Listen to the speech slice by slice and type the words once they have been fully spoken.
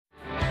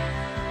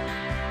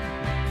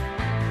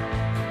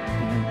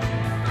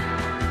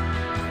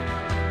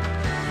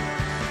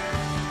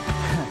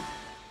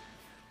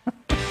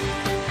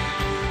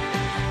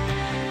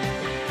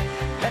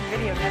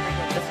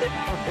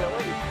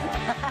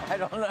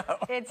don't know.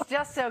 It's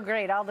just so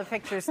great, all the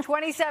pictures.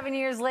 27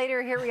 years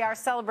later, here we are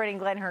celebrating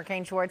Glenn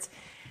 "Hurricane" Schwartz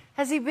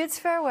as he bids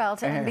farewell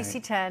to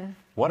NBC10.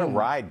 What a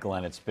ride,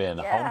 Glenn, it's been.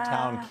 A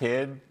hometown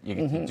kid. You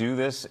get to do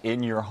this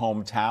in your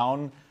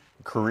hometown.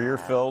 Career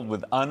filled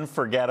with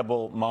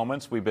unforgettable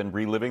moments. We've been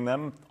reliving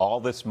them all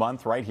this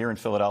month right here in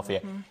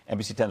Philadelphia.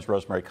 NBC10's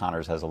Rosemary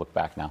Connors has a look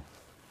back now.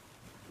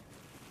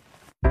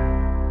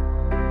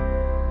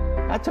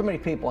 Not too many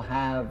people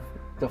have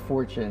the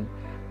fortune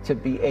to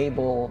be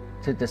able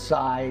to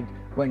decide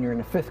when you're in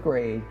the 5th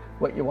grade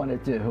what you want to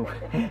do,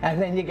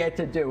 and then you get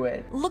to do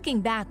it.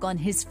 Looking back on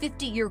his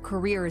 50-year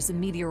career as a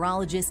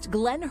meteorologist,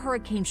 Glenn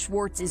 "Hurricane"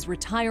 Schwartz is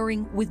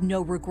retiring with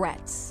no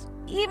regrets,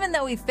 even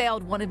though he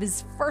failed one of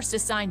his first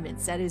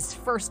assignments at his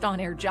first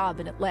on-air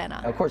job in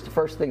Atlanta. Of course, the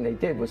first thing they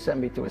did was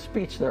send me to a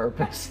speech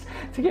therapist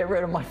to get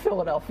rid of my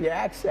Philadelphia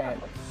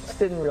accent. It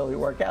didn't really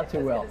work out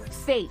too well.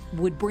 Fate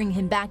would bring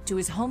him back to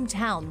his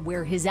hometown,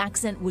 where his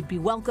accent would be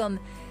welcome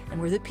and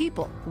where the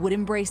people would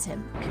embrace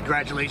him.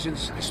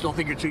 Congratulations. I still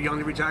think you're too young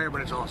to retire, but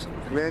it's awesome.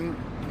 Glenn,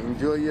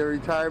 enjoy your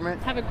retirement.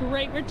 Have a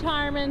great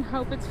retirement.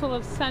 Hope it's full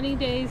of sunny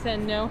days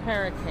and no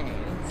hurricanes.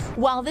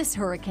 While this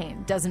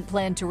hurricane doesn't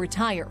plan to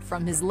retire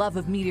from his love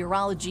of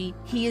meteorology,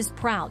 he is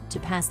proud to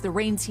pass the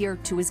reins here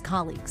to his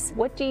colleagues.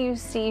 What do you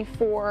see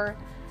for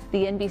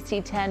the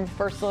NBC10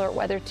 First Alert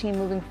Weather Team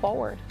moving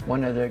forward?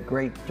 One of the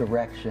great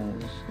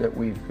directions that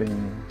we've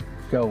been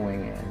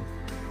going in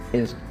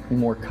is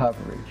more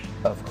coverage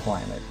of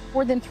climate.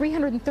 More than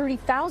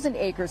 330,000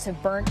 acres have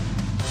burnt.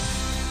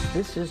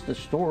 This is the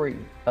story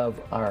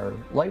of our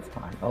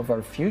lifetime, of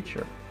our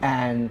future.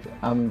 And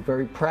I'm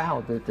very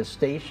proud that the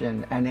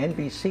station and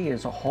NBC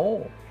as a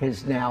whole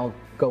is now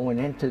going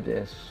into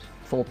this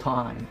full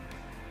time.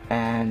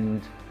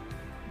 And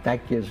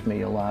that gives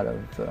me a lot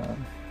of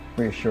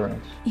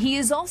reassurance. He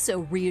is also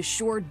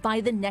reassured by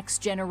the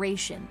next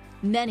generation,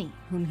 many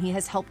whom he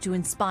has helped to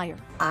inspire.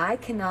 I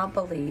cannot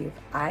believe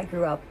I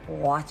grew up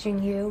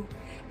watching you,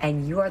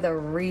 and you are the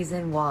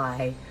reason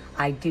why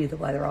I do the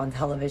weather on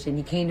television.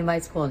 You came to my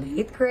school in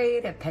 8th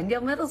grade at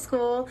Penndale Middle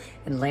School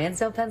in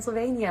Lansdale,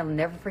 Pennsylvania. I'll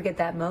never forget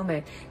that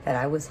moment that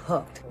I was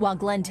hooked. While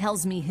Glenn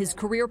tells me his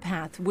career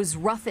path was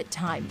rough at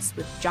times,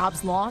 with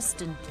jobs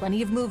lost and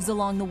plenty of moves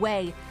along the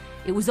way,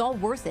 it was all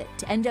worth it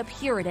to end up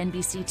here at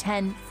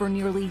NBC10 for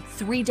nearly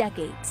 3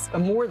 decades.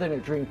 More than a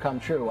dream come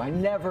true. I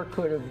never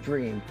could have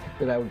dreamed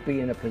that I would be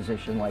in a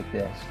position like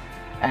this.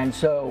 And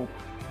so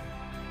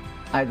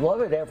I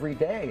love it every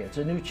day. It's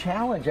a new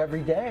challenge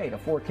every day to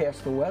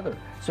forecast the weather.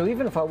 So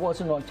even if I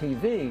wasn't on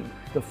TV,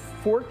 the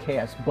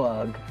forecast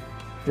bug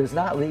does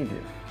not leave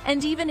you.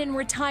 And even in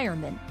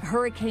retirement,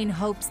 Hurricane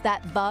hopes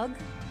that bug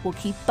will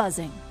keep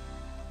buzzing.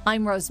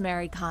 I'm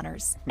Rosemary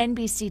Connors,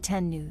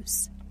 NBC10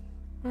 News.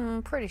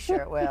 Pretty sure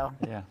it will.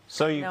 Yeah.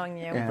 So you've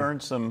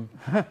earned some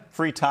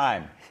free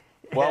time.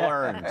 Well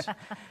earned.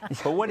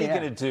 But what are you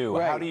going to do?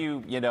 Right. How do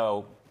you,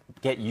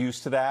 get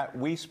used to that?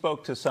 We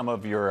spoke to some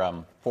of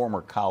your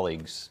former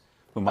colleagues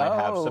who might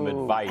have some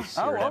advice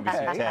here at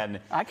NBC10.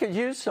 I could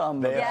use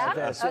some. They have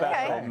a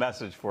special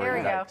message for Here you.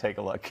 we go. Take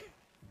a look.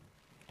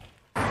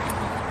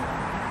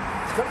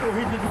 We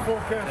did the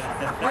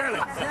forecast. Really?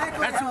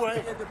 Exactly That's the how way.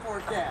 we did the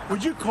forecast.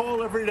 Would you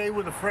call every day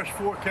with a fresh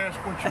forecast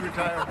once you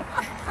retire?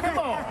 Come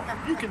on,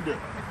 you can do it.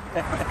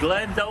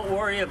 Glenn, don't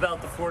worry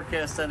about the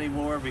forecast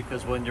anymore,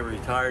 because when you're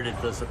retired,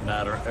 it doesn't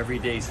matter. Every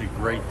day's a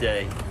great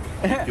day.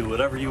 You do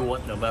whatever you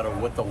want, no matter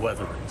what the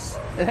weather is.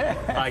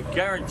 I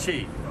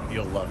guarantee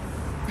you'll love it.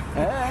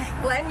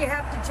 Glenn, you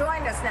have to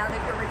join us now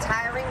that you're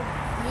retiring.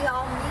 We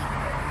all meet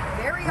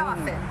very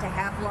often to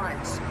have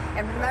lunch.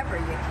 And remember,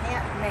 you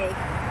can't make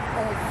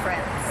old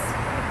friends.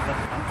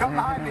 Come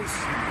behind us,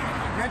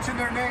 mention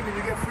their name, and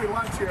you get free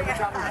lunch here every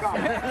time we come. We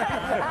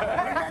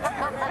mention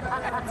their name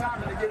every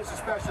time, and they give us a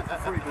special for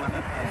free, Glenn.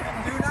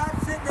 Do not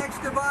sit next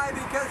to Vi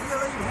because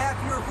you'll eat half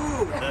your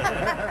food.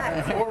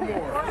 Or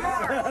more.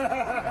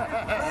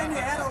 Glenn, you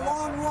had a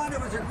long run.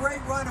 It was a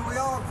great run, and we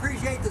all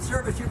appreciate the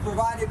service you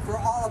provided for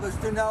all of us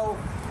to know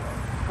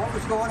what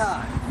was going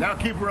on. Now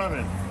keep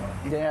running.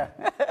 Yeah.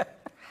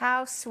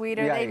 How sweet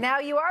are they? Now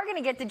you are going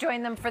to get to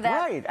join them for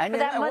that, Right. And for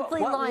that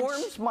monthly what lunch. What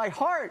warms my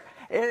heart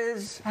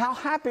is how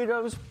happy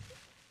those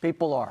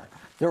people are.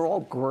 They're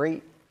all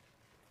great.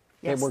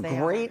 Yes, they were they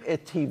great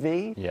at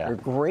TV. Yeah. They're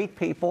great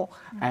people.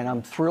 And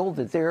I'm thrilled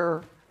that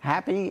they're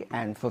happy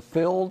and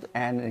fulfilled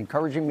and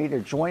encouraging me to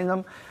join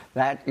them.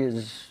 That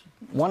is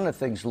one of the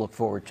things to look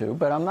forward to.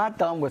 But I'm not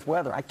done with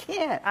weather. I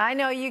can't. I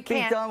know you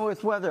can't. Be done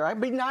with weather. I'd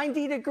be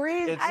 90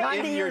 degrees, It's 90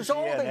 in your years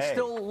old, and DNA.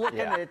 still looking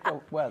at the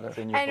weather. It's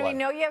in your And we blood.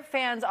 know you have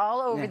fans all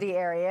over the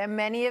area.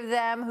 Many of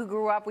them who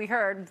grew up, we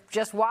heard,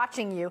 just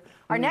watching you.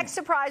 Our next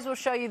surprise will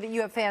show you that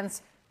you have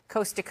fans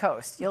coast to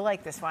coast. You'll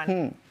like this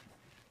one.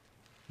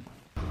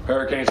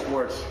 Hurricane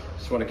Schwartz,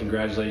 just want to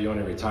congratulate you on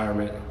your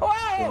retirement.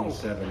 Wow.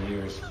 27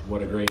 years.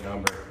 What a great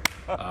number.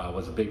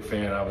 Was a big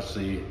fan,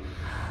 obviously,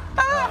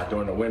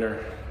 during the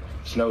winter.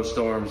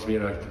 Snowstorms,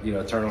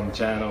 turn on the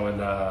channel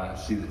and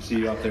see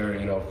you up there,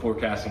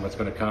 forecasting what's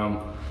going to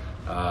come.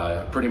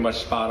 Pretty much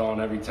spot on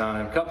every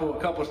time.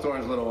 Couple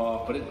storms a little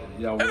off, but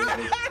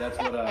that's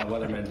what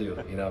weathermen do.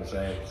 You know what I'm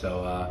saying?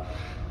 So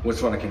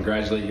just want to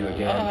congratulate you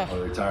again on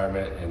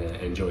retirement and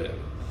enjoy it.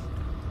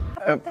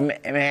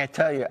 May I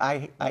tell you,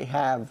 I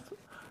have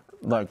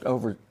like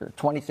over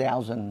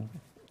 20,000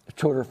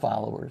 Twitter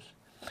followers.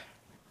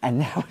 And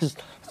that was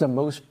the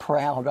most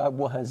proud I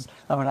was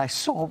when I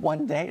saw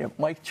one day that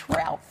Mike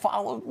Trout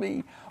followed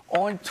me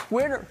on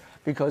Twitter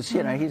because,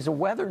 he's a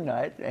weather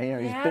nut.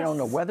 And, he's been on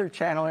the Weather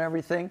Channel and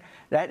everything.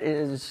 That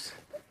is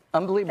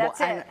unbelievable.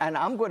 And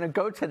I'm going to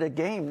go to the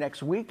game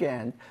next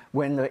weekend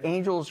when the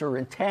Angels are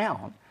in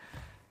town.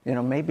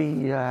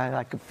 Maybe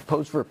I could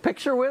pose for a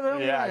picture with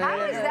him. Yeah. How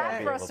is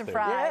that for a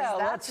surprise? Yeah,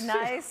 that's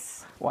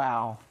nice.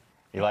 Wow.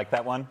 You like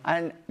that one?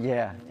 And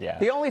yeah.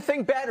 The only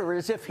thing better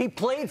is if he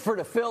played for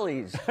the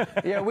Phillies.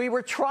 We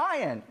were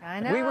trying. I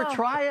know. We were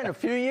trying a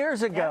few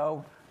years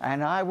ago,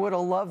 and I would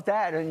have loved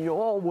that, and you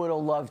all would have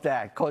loved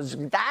that, because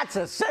that's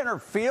a center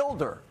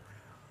fielder.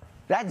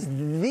 That's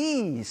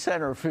the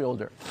center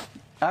fielder.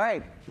 All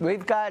right,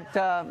 we've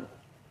got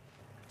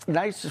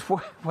nice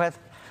weather.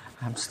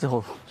 I'm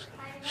still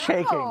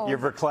shaking. You're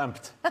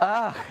verklempt.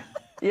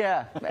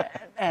 Yeah,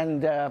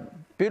 and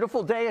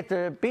beautiful day at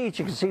the beach.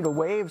 You can see the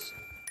waves.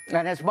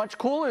 And it's much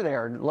cooler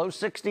there, low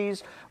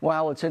 60s,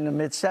 while it's in the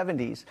mid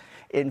 70s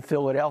in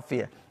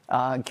Philadelphia.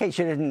 In case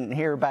you didn't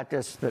hear about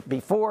this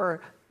before,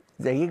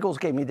 the Eagles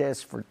gave me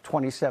this for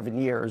 27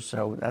 years,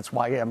 so that's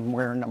why I'm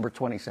wearing number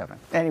 27.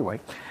 Anyway,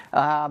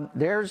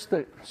 there's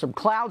some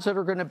clouds that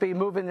are going to be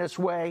moving this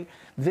way.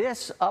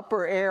 This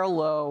upper air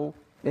low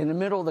in the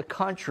middle of the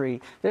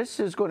country, this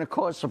is going to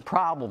cause some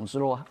problems.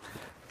 It'll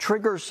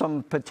trigger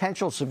some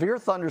potential severe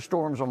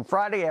thunderstorms on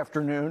Friday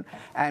afternoon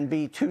and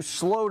be too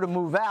slow to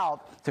move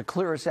out to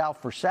clear us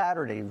out for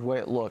Saturday, the way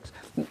it looks.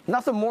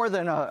 Nothing more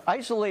than an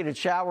isolated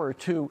shower or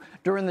two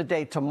during the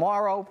day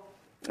tomorrow.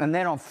 And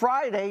then on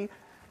Friday,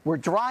 we're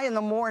dry in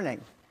the morning.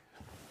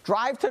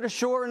 Drive to the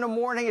shore in the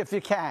morning if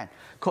you can,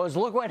 because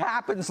look what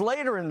happens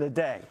later in the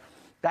day.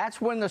 That's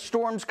when the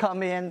storms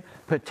come in,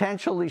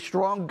 potentially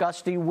strong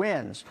gusty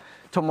winds.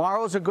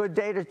 Tomorrow's a good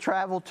day to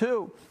travel,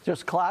 too.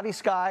 Just cloudy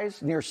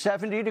skies, near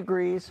 70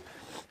 degrees.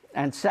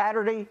 And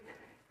Saturday,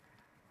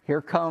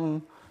 here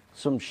come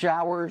some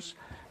showers.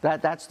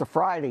 That's the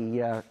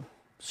Friday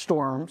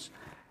storms.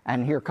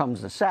 And here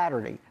comes the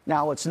Saturday.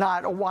 Now, it's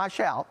not a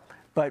washout,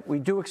 but we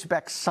do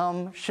expect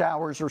some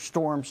showers or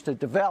storms to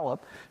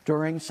develop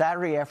during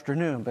Saturday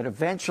afternoon. But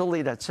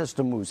eventually, that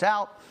system moves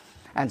out.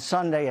 And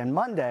Sunday and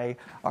Monday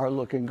are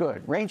looking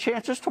good. Rain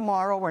chances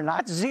tomorrow are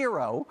not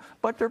zero,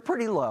 but they're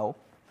pretty low.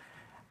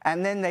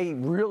 And then they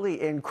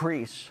really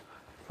increase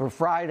for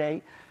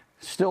Friday,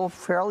 still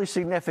fairly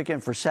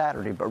significant for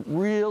Saturday, but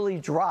really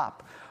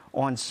drop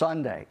on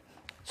Sunday.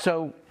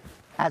 So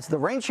as the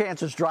rain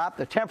chances drop,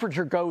 the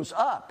temperature goes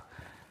up.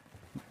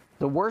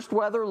 The worst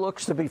weather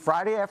looks to be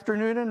Friday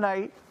afternoon and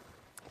night.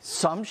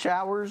 Some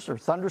showers or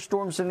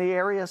thunderstorms in the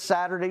area.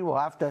 Saturday, we'll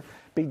have to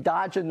be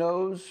dodging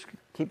those.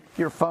 Keep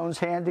your phones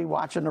handy,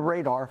 watching the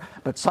radar.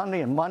 But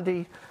Sunday and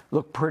Monday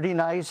look pretty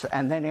nice.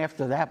 And then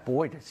after that,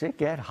 boy, does it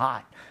get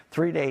hot.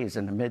 3 days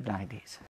in the mid-90s.